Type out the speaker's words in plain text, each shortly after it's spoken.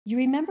You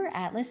remember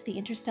Atlas, the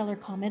interstellar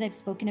comet I've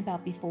spoken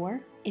about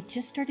before? It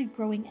just started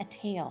growing a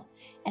tail,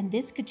 and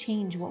this could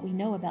change what we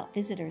know about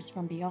visitors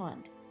from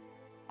beyond.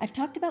 I've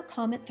talked about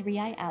Comet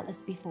 3I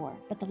Atlas before,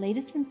 but the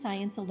latest from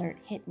ScienceAlert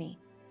hit me.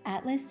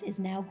 Atlas is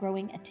now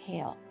growing a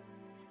tail.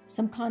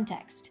 Some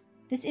context.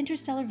 This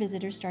interstellar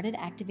visitor started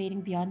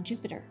activating beyond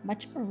Jupiter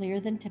much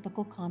earlier than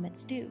typical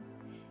comets do.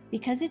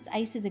 Because its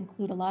ices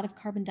include a lot of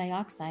carbon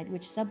dioxide,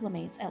 which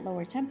sublimates at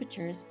lower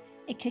temperatures,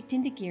 it kicked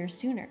into gear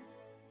sooner.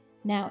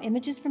 Now,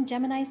 images from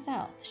Gemini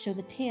South show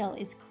the tail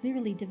is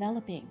clearly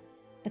developing.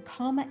 The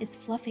comet is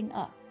fluffing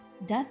up.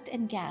 Dust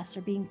and gas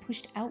are being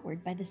pushed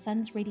outward by the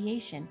sun's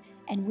radiation,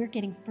 and we're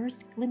getting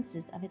first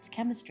glimpses of its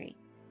chemistry.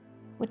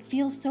 What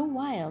feels so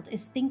wild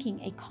is thinking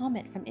a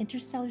comet from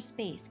interstellar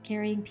space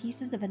carrying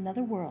pieces of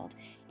another world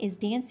is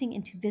dancing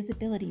into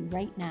visibility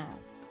right now.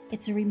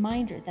 It's a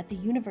reminder that the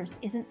universe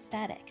isn't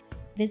static.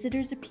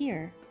 Visitors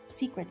appear,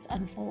 secrets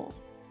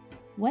unfold.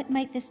 What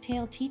might this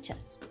tale teach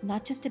us,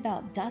 not just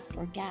about dust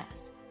or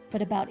gas,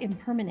 but about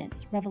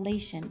impermanence,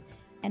 revelation,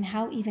 and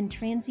how even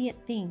transient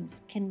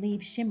things can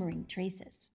leave shimmering traces?